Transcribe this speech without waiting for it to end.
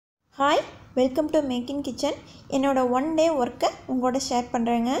Hi, welcome to Making Kitchen. என்னோட 1 day work உங்களோட share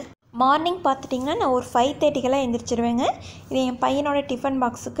பண்றேங்க. மார்னிங் பார்த்துட்டீங்கன்னா நான் ஒரு 5:30 கெல்லாம் எந்திரிச்சிடுவேங்க. இது என் பையனோட டிஃபன்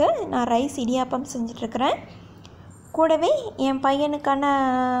பாக்ஸுக்கு நான் ரைஸ் இடியாப்பம் செஞ்சுட்டு இருக்கறேன். கூடவே என் பையனுக்கான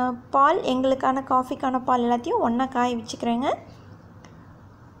பால், எங்களுக்கான காஃபிக்கான பால் எல்லாத்தையும் ஒண்ணா காய வச்சுக்கிறேங்க.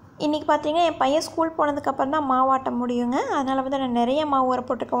 இன்றைக்கி பார்த்தீங்கன்னா என் பையன் ஸ்கூல் போனதுக்கப்புறம் தான் மாவாட்ட முடியுங்க. அதனால் வந்து நான் நிறைய மாவு ஊற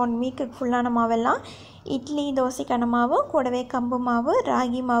போட்டிருக்கேன். 1 வீக்குக்கு ஃபுல்லான மாவெல்லாம் இட்லி தோசைக்கான மாவு, கூடவே கம்பு மாவு,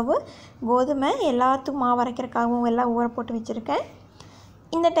 ராகி மாவு, கோதுமை எல்லாத்துக்கும் மாவு அரைக்கிறதுக்காகவும் எல்லாம் ஊற போட்டு வச்சுருக்கேன்.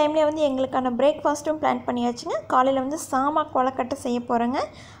 இந்த டைமில் வந்து எங்களுக்கான பிரேக்ஃபாஸ்ட்டும் பிளான் பண்ணியாச்சுங்க. காலையில் வந்து kolukattai செய்ய போகிறேங்க.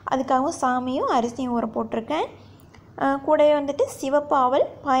 அதுக்காகவும் சாமியும் அரிசியும் ஊற போட்டிருக்கேன். கூடவே வந்துட்டு சிவப்பு அவல்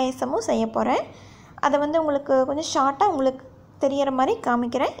பாயசமும் செய்ய போகிறேன். அதை வந்து உங்களுக்கு கொஞ்சம் ஷார்ட்டாக உங்களுக்கு தெரிகிற மாதிரி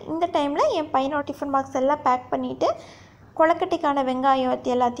காமிக்கிறேன். இந்த டைமில் என் பையனோட டிஃபன் பாக்ஸ் எல்லாம் பேக் பண்ணிவிட்டு கொழுக்கட்டைக்கான வெங்காயம்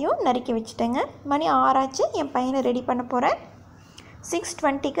எல்லாத்தையும் நறுக்கி வச்சுட்டேங்க. மணி 6 ஆச்சு. என் பையனை ரெடி பண்ண போகிறேன்.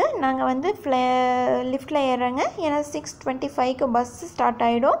 6:20க்கு நாங்கள் வந்து லிஃப்ட்டில் ஏறுறேங்க. ஏன்னா 6:25க்கு பஸ் ஸ்டார்ட்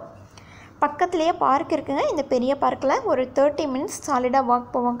ஆகிடும். பக்கத்துலேயே பார்க் இருக்குங்க. இந்த பெரிய பார்க்கில் ஒரு 30 minutes சாலிடாக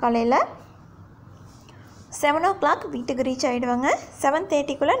வாக் போவோம். காலையில் 7 o'clock வீட்டுக்கு ரீச் ஆகிடுவாங்க.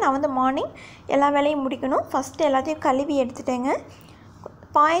 7:30க்குள்ளே நான் வந்து மார்னிங் எல்லா வேலையும் முடிக்கணும். ஃபஸ்ட்டு எல்லாத்தையும் கழுவி எடுத்துட்டேங்க.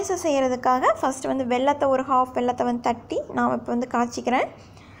 பாயசம் செய்கிறதுக்காக ஃபஸ்ட்டு வந்து வெல்லத்தை ஒரு ஹாஃப் வெல்லத்தை வந்து தட்டி நான் இப்போ வந்து காய்ச்சிக்கிறேன்.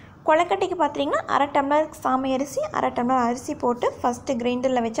 கொழுக்கட்டைக்கு பார்த்தீங்கன்னா 1/2 டம்ளர் சாமை அரிசி, 1/2 டம்ளர் அரிசி போட்டு ஃபஸ்ட்டு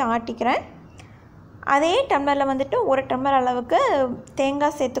கிரைண்டரில் வச்சு ஆட்டிக்கிறேன். அதே டம்ளரில் வந்துட்டு 1 டம்ளர் அளவுக்கு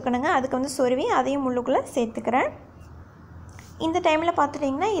தேங்காய் சேர்த்துக்கணுங்க. அதுக்கு வந்து சொருவி அதையும் முள்ளுக்குள்ளே சேர்த்துக்கிறேன். இந்த டைமில்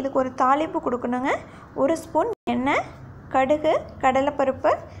பார்த்துட்டிங்கன்னா இதுக்கு ஒரு தாளிப்பு கொடுக்கணுங்க. 1 ஸ்பூன் எண்ணெய், கடுகு,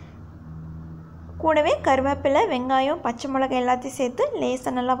 கடலைப்பருப்பு, கூடவே கருவேப்பிலை, வெங்காயம், பச்சை மிளகாய் எல்லாத்தையும் சேர்த்து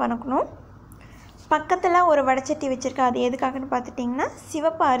லேசாக நல்லா வதக்கணும். பக்கத்தில் ஒரு வடைச்சட்டி வச்சுருக்கேன். அது எதுக்காகன்னு பார்த்துட்டிங்கன்னா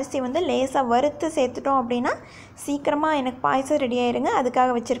சிவப்பு அரிசி வந்து லேசாக வறுத்து சேர்த்துட்டோம் அப்படின்னா சீக்கிரமாக எனக்கு பாயசம் ரெடி ஆயிருங்க.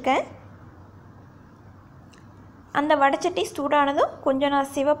 அதுக்காக வச்சுருக்கேன். அந்த வடைச்சட்டி சூடானதும் கொஞ்சம்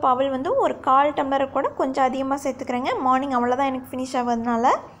நான் சிவப்பு அவல் வந்து ஒரு 1/4 டம்ளரை கூட கொஞ்சம் அதிகமாக சேர்த்துக்கிறேங்க. மார்னிங் அவ்வளோதான் எனக்கு ஃபினிஷ்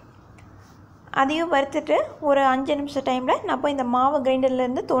ஆகிறதுனால அதையும் வறுத்துட்டு ஒரு 5 நிமிஷம் டைமில் நான் போய் இந்த மாவு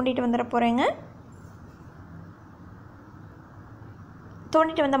கிரைண்டர்லேருந்து தோண்டிட்டு வந்துட போகிறேங்க.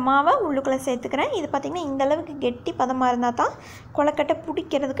 தோண்டிட்டு வந்த மாவை உள்ளுக்குள்ளே சேர்த்துக்கிறேன். இது பார்த்திங்கன்னா இந்தளவுக்கு கெட்டி பதமாக இருந்தால் தான் கொழுக்கட்டை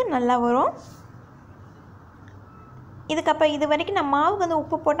பிடிக்கிறதுக்கு நல்லா வரும். இதுக்கப்புறம் இது வரைக்கும் நான் மாவுக்கு வந்து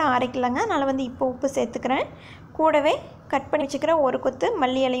உப்பு போட்டு அரைக்கலைங்க. அதனால் வந்து இப்போ உப்பு சேர்த்துக்கிறேன். கூடவே கட் பண்ணி வச்சுக்கிற ஒரு கொத்து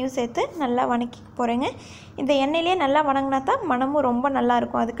மல்லி இலையும் சேர்த்து நல்லா வதக்கி போகிறேங்க. இந்த எண்ணெயிலே நல்லா வணங்கினா தான் மணமும் ரொம்ப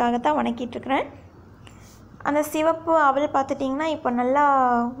நல்லாயிருக்கும். அதுக்காகத்தான் வதக்கிட்டுருக்கிறேன். அந்த சிவப்பு அவல் பார்த்துட்டிங்கன்னா இப்போ நல்லா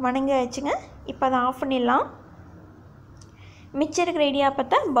வணங்கி ஆச்சுங்க. இப்போ அதை ஆஃப் பண்ணிடலாம். மிச்சம் இருக்கிற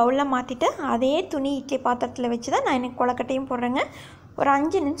இடியாப்பத்தை பவுலில் மாற்றிட்டு அதே துணி இட்லி பாத்திரத்தில் வச்சு தான் நான் எனக்கு கொழுக்கட்டையும் போடுறேங்க. ஒரு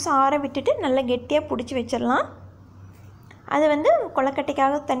 5 நிமிஷம் ஆற விட்டுட்டு நல்லா கெட்டியாக பிடிச்சி வச்சிடலாம். அது வந்து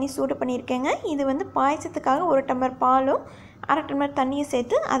கொழுக்கட்டைக்காக தண்ணி சூடு பண்ணியிருக்கேங்க. இது வந்து பாயசத்துக்காக 1 டம்ளர் பாலும் 1/2 டம்ளர் தண்ணியும்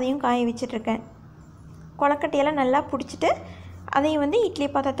சேர்த்து அதையும் காய வச்சிட்ருக்கேன். கொழுக்கட்டையெல்லாம் நல்லா பிடிச்சிட்டு அதையும் வந்து இட்லி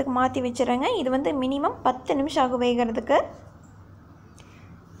பாத்திரத்துக்கு மாற்றி வச்சிடுறேங்க. இது வந்து மினிமம் 10 நிமிஷம் ஆகும் வேகிறதுக்கு.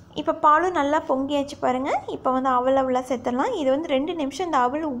 இப்போ பாலும் நல்லா பொங்கியாச்சு பாருங்கள். இப்போ வந்து அவலை உள்ள சேர்த்துடலாம். இது வந்து 2 நிமிஷம் இந்த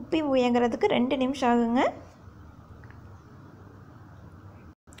அவல் உப்பி உயங்கிறதுக்கு 2 நிமிஷம் ஆகுங்க.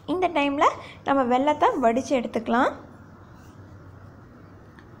 இந்த டைமில் நம்ம வெல்லத்தை வடித்து எடுத்துக்கலாம்.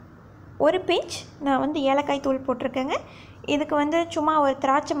 ஒரு பிஞ்ச் நான் வந்து ஏலக்காய் தூள் போட்டிருக்கேங்க. இதுக்கு வந்து சும்மா ஒரு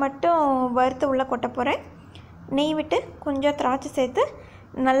திராட்சை மட்டும் வறுத்து உள்ளே கொட்ட போகிறேன். நெய் விட்டு கொஞ்சம் திராட்சை சேர்த்து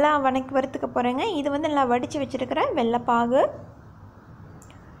நல்லா வறுத்துக்க போகிறேங்க. இது வந்து நல்லா வடித்து வச்சுருக்கிற வெள்ளைப்பாகு.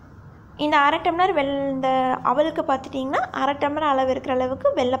 இந்த 1/2 டம்ளர் இந்த அவலுக்கு பார்த்துட்டிங்கன்னா 1/2 டம்ளர் அளவு இருக்கிற அளவுக்கு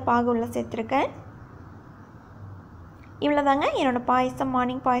வெள்ளைப்பாகு உள்ள சேர்த்துருக்கேன். இவ்வளோதாங்க என்னோடய பாயசம்.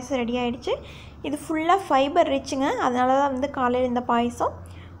 மார்னிங் பாயசம் ரெடி ஆகிடுச்சு. இது ஃபுல்லாக ஃபைபர் ரிச்சுங்க. அதனால தான் வந்து காலையில் இந்த பாயசம்.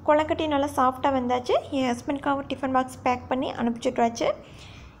 கொழுக்கட்டை நல்லா சாஃப்டாக வந்தாச்சு. என் ஹஸ்பண்ட்காக டிஃபன் பாக்ஸ் பேக் பண்ணி அனுப்பிச்சுட்றாச்சு.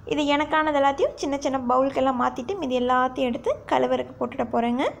 இது எனக்கானது எல்லாத்தையும் சின்ன சின்ன பவுலுக்கெல்லாம் மாற்றிட்டு மீதி எல்லாத்தையும் எடுத்து கழுவருக்கு போட்டுட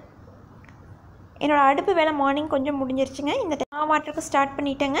போகிறேங்க. என்னோடய அடுப்பு வேலை மார்னிங் கொஞ்சம் முடிஞ்சிருச்சுங்க. இந்த மாவாட்டருக்கு ஸ்டார்ட்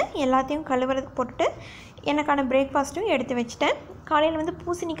பண்ணிட்டேங்க. எல்லாத்தையும் கழுவுறதுக்கு போட்டுட்டு எனக்கான பிரேக்ஃபாஸ்ட்டும் எடுத்து வச்சுட்டேன். காலையில் வந்து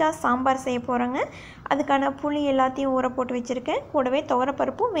பூசணிக்காய் சாம்பார் செய்ய போகிறேங்க. அதுக்கான புளி எல்லாத்தையும் ஊற போட்டு வச்சுருக்கேன். கூடவே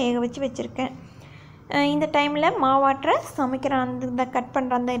துவரப்பருப்பும் வேக வச்சு வச்சுருக்கேன். இந்த டைமில் மாவாட்டுற சமைக்கிற அந்த கட்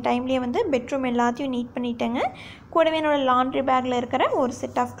பண்ணுற அந்த டைம்லேயே வந்து பெட்ரூம் எல்லாத்தையும் நீட் பண்ணிட்டேங்க. கூடவே என்னோடய லாண்ட்ரி பேக்கில் இருக்கிற ஒரு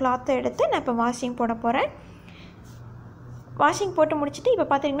செட் ஆஃப் கிளாத்தை எடுத்து நான் இப்போ வாஷிங் போட போகிறேன். வாஷிங் போட்டு முடிச்சுட்டு இப்போ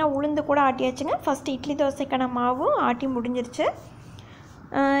பார்த்திங்கன்னா உளுந்து கூட ஆட்டியாச்சுங்க. ஃபஸ்ட்டு இட்லி தோசைக்கான மாவும் ஆட்டி முடிஞ்சிருச்சு.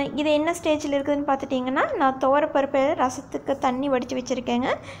 இது என்ன ஸ்டேஜில் இருக்குதுன்னு பார்த்துட்டிங்கன்னா நான் துவரப்பருப்பு ரசத்துக்கு தண்ணி வடித்து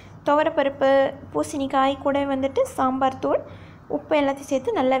வச்சுருக்கேங்க. துவரப்பருப்பு, பூசணிக்காய், கூட வந்துட்டு சாம்பார் தூள், உப்பு எல்லாத்தையும்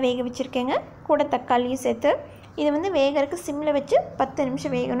சேர்த்து நல்லா வேக வச்சுருக்கேங்க. கூட தக்காளியும் சேர்த்து இது வந்து வேகறதுக்கு சிம்மில் வச்சு 10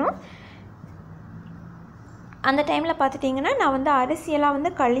 நிமிஷம் வேகணும். அந்த டைமில் பார்த்துட்டிங்கன்னா நான் வந்து அரிசியெல்லாம்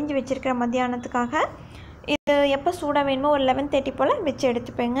வந்து கழிஞ்சு வச்சுருக்கிறேன் மத்தியானத்துக்காக. இது எப்போ சூடாக வேணுமோ ஒரு 11:30 போல் வச்சு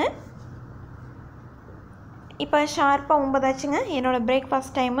எடுத்துப்பேங்க. இப்போ ஷார்ப்பாக 9 ஆச்சுங்க. என்னோடய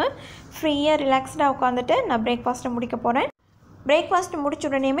பிரேக்ஃபாஸ்ட் டைமு. ஃப்ரீயாக ரிலாக்ஸ்டாக உட்காந்துட்டு நான் பிரேக்ஃபாஸ்ட்டை முடிக்க போகிறேன். பிரேக்ஃபாஸ்ட் முடிச்ச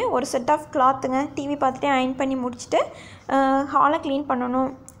உடனேயுமே ஒரு செட் ஆஃப் கிளாத்துங்க. டிவி பார்த்துட்டே அயர்ன் பண்ணி முடிச்சுட்டு ஹாலை க்ளீன் பண்ணணும்.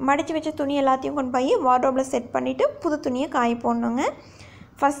 மடித்து வச்ச துணி எல்லாத்தையும் கொண்டு போய் வார்ட்ரோபில் செட் பண்ணிவிட்டு புது துணியை காய போடணுங்க.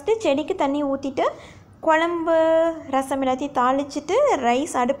 ஃபஸ்ட்டு செடிக்கு தண்ணி ஊற்றிட்டு குழம்பு ரசம் எல்லாத்தையும் தாளிச்சிட்டு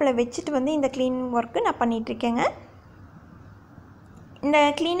ரைஸ் அடுப்பில் வச்சுட்டு வந்து இந்த க்ளீனிங் ஒர்க்கு நான் பண்ணிகிட்ருக்கேங்க. இந்த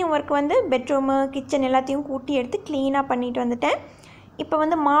க்ளீனிங் ஒர்க் வந்து பெட்ரூமு கிச்சன் எல்லாத்தையும் கூட்டி எடுத்து க்ளீனாக பண்ணிட்டு வந்துட்டேன். இப்போ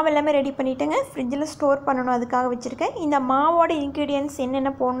வந்து மாவு எல்லாமே ரெடி பண்ணிவிட்டேங்க. ஃப்ரிட்ஜில் ஸ்டோர் பண்ணணும், அதுக்காக வச்சுருக்கேன். இந்த மாவோட இன்க்ரீடியன்ட்ஸ்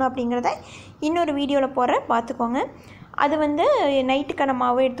என்னென்ன போடணும் அப்படிங்கிறத இன்னொரு வீடியோவில் போடுறேன், பார்த்துக்கோங்க. அது வந்து நைட்டுக்கான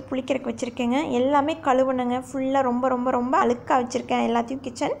மாவு எடுத்து புளிக்கிறதுக்கு வச்சுருக்கேங்க. எல்லாமே கழுவுனங்க. ஃபுல்லாக ரொம்ப ரொம்ப ரொம்ப அழுக்காக வச்சுருக்கேன் எல்லாத்தையும்.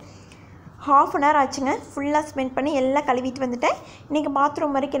 கிச்சன் 1/2 அன் ஹவர் ஆச்சுங்க. ஃபுல்லாக ஸ்பெண்ட் பண்ணி எல்லாம் கழுவிட்டு வந்துட்டேன். இன்றைக்கி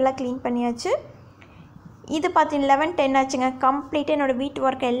பாத்ரூம் வரைக்கும் எல்லாம் க்ளீன் பண்ணியாச்சு. இது பார்த்தீங்கன்னா 11:10 ஆச்சுங்க. கம்ப்ளீட்டாக என்னோடய வீட்டு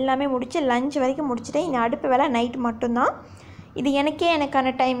ஒர்க் எல்லாமே முடிச்சு லஞ்ச் வரைக்கும் முடிச்சுட்டேன். இந்த அடுப்பு வேலை நைட்டு மட்டும்தான். இது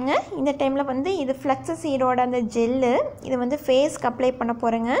எனக்கான டைமுங்க. இந்த டைமில் வந்து இது ஃப்ளக்ஸ் சீடோட அந்த ஜெல்லு, இது வந்து ஃபேஸ்க்கு அப்ளை பண்ண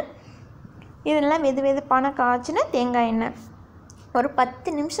போகிறேங்க. இதெல்லாம் வெதுப்பான காய்ச்சின தேங்காய் எண்ணெய். ஒரு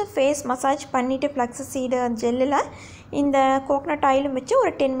 10 நிமிஷம் ஃபேஸ் மசாஜ் பண்ணிவிட்டு ஃப்ளக்ஸ் சீடு ஜெல்லில் இந்த கோகனட் ஆயிலும் வச்சு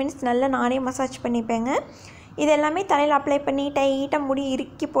ஒரு 10 மினிட்ஸ் நல்லா நானே மசாஜ் பண்ணிப்பேங்க. இது எல்லாமே தலையில் அப்ளை பண்ணி டைட்டாக முடி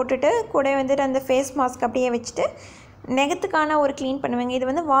இறுக்கி போட்டுட்டு கூட வந்துட்டு அந்த ஃபேஸ் மாஸ்க் அப்படியே வச்சுட்டு நெகத்துக்கான ஒரு க்ளீன் பண்ணுவேங்க. இது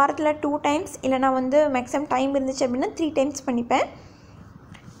வந்து வாரத்தில் 2 டைம்ஸ் இல்லைனா வந்து மேக்ஸிமம் டைம் இருந்துச்சு அப்படின்னா 3 டைம்ஸ் பண்ணிப்பேன்.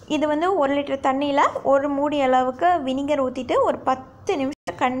 இது வந்து 1 லிட்டர் தண்ணியில் ஒரு மூடி அளவுக்கு வினிகர் ஊற்றிட்டு ஒரு 10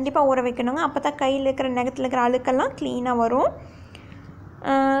 நிமிஷம் கண்டிப்பாக ஊற வைக்கணுங்க. அப்போ தான் கையில் இருக்கிற நெகத்தில் இருக்கிற அழுக்கெல்லாம் க்ளீனாக வரும்.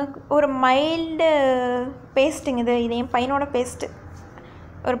 ஒரு மைல்டு பேஸ்ட்டுங்க. இது என் பையனோட பேஸ்ட்டு,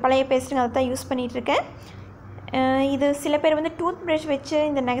 ஒரு பழைய பேஸ்ட்டுங்க. அதை தான் யூஸ் பண்ணிகிட்ருக்கேன். இது சில பேர் வந்து டூத் ப்ரஷ் வச்சு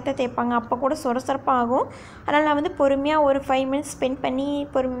இந்த நகத்தை தேய்ப்பாங்க, அப்போ கூட சொரசொரப்பாக ஆகும். அதனால் நான் வந்து பொறுமையாக ஒரு 5 மினிட்ஸ் ஸ்பெண்ட் பண்ணி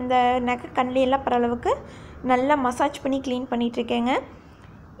இந்த நகை கண்ணிலையெல்லாம் பர அளவுக்கு நல்லா மசாஜ் பண்ணி க்ளீன் பண்ணிகிட்ருக்கேங்க.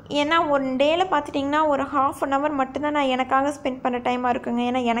 ஏன்னா ஒரு டேயில் பார்த்துட்டிங்கன்னா ஒரு 1/2 அன் ஹவர் மட்டும்தான் நான் எனக்காக ஸ்பெண்ட் பண்ணுற டைமாக இருக்குங்க.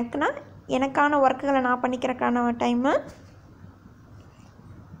 ஏன்னா எனக்கான ஒர்க்குகளை நான் பண்ணிக்கிறக்கான டைமு.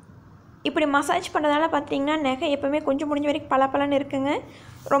 இப்படி மசாஜ் பண்ணுறதால பார்த்திங்கன்னா நகை எப்போவுமே கொஞ்சம் முடிஞ்ச வரைக்கும் பளபளன்னு இருக்குங்க.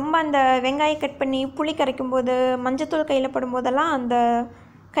 ரொம்ப அந்த வெங்காயம் கட் பண்ணி புளி கரைக்கும் போது மஞ்சத்தூள் கையில் படும்போதெல்லாம் அந்த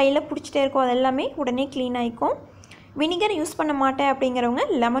கையில் பிடிச்சிட்டே இருக்கும். அது எல்லாமே உடனே க்ளீன் ஆகிக்கும். வினிகர் யூஸ் பண்ண மாட்டேன் அப்படிங்கிறவங்க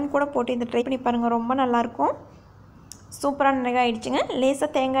லெமன் கூட போட்டு இதை ட்ரை பண்ணி பாருங்கள், ரொம்ப நல்லாயிருக்கும். சூப்பரான நகை ஆகிடுச்சுங்க. லேசாக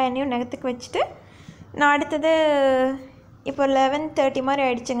தேங்காய் எண்ணெயும் நகத்துக்கு வச்சுட்டு நான் அடுத்தது இப்போ 11:30 மாதிரி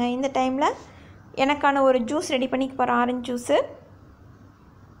ஆகிடுச்சுங்க. இந்த டைமில் எனக்கான ஒரு ஜூஸ் ரெடி பண்ணிக்க போகிறேன், ஆரஞ்சு ஜூஸு.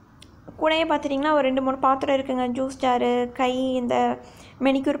 கூடயே பார்த்துட்டிங்கன்னா ஒரு 2-3 பாத்திரம் இருக்குங்க. ஜூஸ் ஜாரு, கை இந்த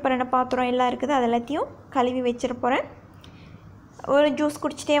மெனிக்யூர் பண்ணின பாத்திரம் எல்லாம் இருக்குது. அது எல்லாத்தையும் கழுவி வச்சிட போகிறேன். ஒரு ஜூஸ்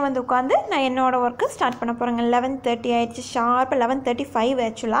குடிச்சிட்டே வந்து உட்காந்து நான் என்னோடய ஒர்க்கு ஸ்டார்ட் பண்ண போகிறேங்க. 11:30 ஆயிடுச்சு. ஷார்ப்பாக 11:35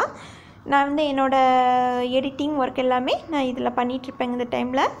 ஆக்சுவலாக. நான் வந்து என்னோடய எடிட்டிங் ஒர்க் எல்லாமே நான் இதில் பண்ணிகிட்ருப்பேங்க இந்த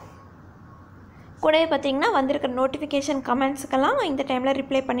டைமில். கூடவே பார்த்திங்கன்னா வந்திருக்கிற நோட்டிஃபிகேஷன் கமெண்ட்ஸுக்கெல்லாம் இந்த டைமில்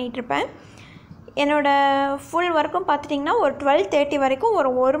ரிப்ளை பண்ணிகிட்ருப்பேன். என்னோடய ஃபுல் ஒர்க்கும் பார்த்துட்டிங்கன்னா ஒரு 12:30 வரைக்கும் ஒரு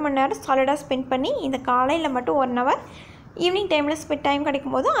 1 மணி நேரம் சாலிடாக ஸ்பெண்ட் பண்ணி இந்த காலையில் மட்டும் 1 ஹவர், ஈவினிங் டைமில் டைம்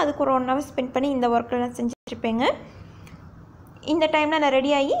கிடைக்கும்போது அதுக்கு ஒரு 1 ஹவர் ஸ்பெண்ட் பண்ணி இந்த ஒர்க்கில் நான் செஞ்சுட்ருப்பேங்க. இந்த டைமில் நான்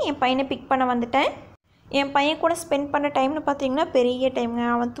ரெடியாகி என் பையனை பிக் பண்ண வந்துட்டேன். என் பையன் கூட ஸ்பெண்ட் பண்ண டைம்னு பார்த்திங்கன்னா பெரிய டைமுங்க.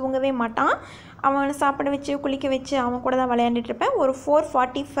 அவன் தூங்கவே மாட்டான். அவனை சாப்பிட வச்சு குளிக்க வச்சு அவன் கூட தான் விளையாண்டுட்ருப்பேன். ஒரு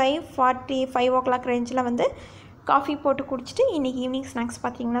 4:45 ஓ கிளாக் ரேஞ்சில் வந்து காஃபி போட்டு குடிச்சிட்டு இன்றைக்கி ஈவினிங் ஸ்நாக்ஸ்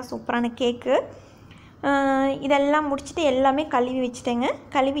பார்த்திங்கன்னா சூப்பரான கேக்கு இதெல்லாம் முடிச்சுட்டு எல்லாமே கழுவி வச்சுட்டேங்க.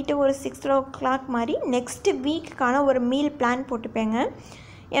 கழுவிட்டு ஒரு 6 o'clock மாதிரி நெக்ஸ்ட்டு வீக்குக்கான ஒரு மீல் பிளான் போட்டுப்பேங்க.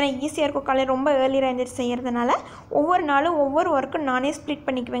 ஏன்னா ஈஸியாக இருக்கும். காலையில் ரொம்ப ஏர்லியாக எழுந்திரிச்சு செய்கிறதுனால ஒவ்வொரு நாளும் ஒவ்வொரு ஒர்க்கும் நானே ஸ்ப்ளிட்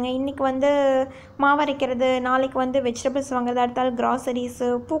பண்ணிக்குவேங்க. இன்றைக்கி வந்து மாவரைக்கிறது, நாளைக்கு வந்து வெஜிடபிள்ஸ் வாங்குறது, அடுத்த நாள் கிராசரிஸு,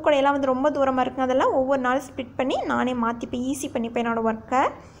 பூக்கடையெல்லாம் வந்து ரொம்ப தூரமாக இருக்குங்க. அதெல்லாம் ஒவ்வொரு நாளும் ஸ்ப்ளிட் பண்ணி நானே மாற்றிப்பேன், ஈஸி பண்ணிப்பேன் என்னோடய ஒர்க்கை.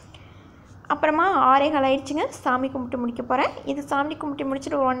 அப்புறமா 6:15 ஆயிடுச்சுங்க. சாமி கும்பிட்டு முடிக்க போகிறேன். இது சாமி கும்பிட்டு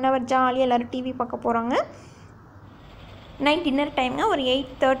முடிச்சுட்டு ஒரு 1 ஹவர் ஜாலியாக எல்லோரும் டிவி பார்க்க போகிறாங்க. Night dinner டைமுங்க. ஒரு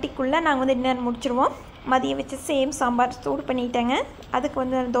 8:30க்குள்ளே நாங்கள் வந்து டின்னர் முடிச்சுருவோம். மதியம் வச்சு சேம் சாம்பார் சூடு பண்ணிட்டேங்க. அதுக்கு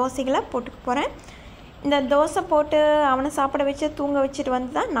வந்து தோசைகளை போட்டுக்க போகிறேன். இந்த தோசை போட்டு அவனை சாப்பிட வச்சு தூங்க வச்சுட்டு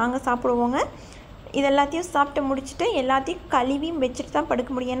வந்து தான் நாங்கள் சாப்பிடுவோங்க. இது எல்லாத்தையும் சாப்பிட்டு முடிச்சுட்டு எல்லாத்தையும் கழுவியும் வச்சுட்டு தான்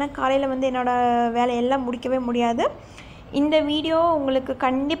படுக்க முடியும். ஏன்னா காலையில் வந்து என்னோடய வேலையெல்லாம் முடிக்கவே முடியாது. இந்த வீடியோ உங்களுக்கு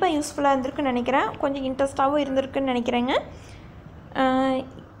கண்டிப்பாக யூஸ்ஃபுல்லாக இருந்திருக்குன்னு நினைக்கிறேன். கொஞ்சம் இன்ட்ரெஸ்ட்டாகவும் இருந்திருக்குன்னு நினைக்கிறேங்க.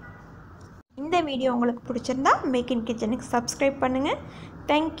 இந்த வீடியோ உங்களுக்கு பிடிச்சிருந்தா மேக் இன் கிச்சனுக்கு சப்ஸ்கிரைப் பண்ணுங்கள்.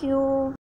 தேங்க்யூ.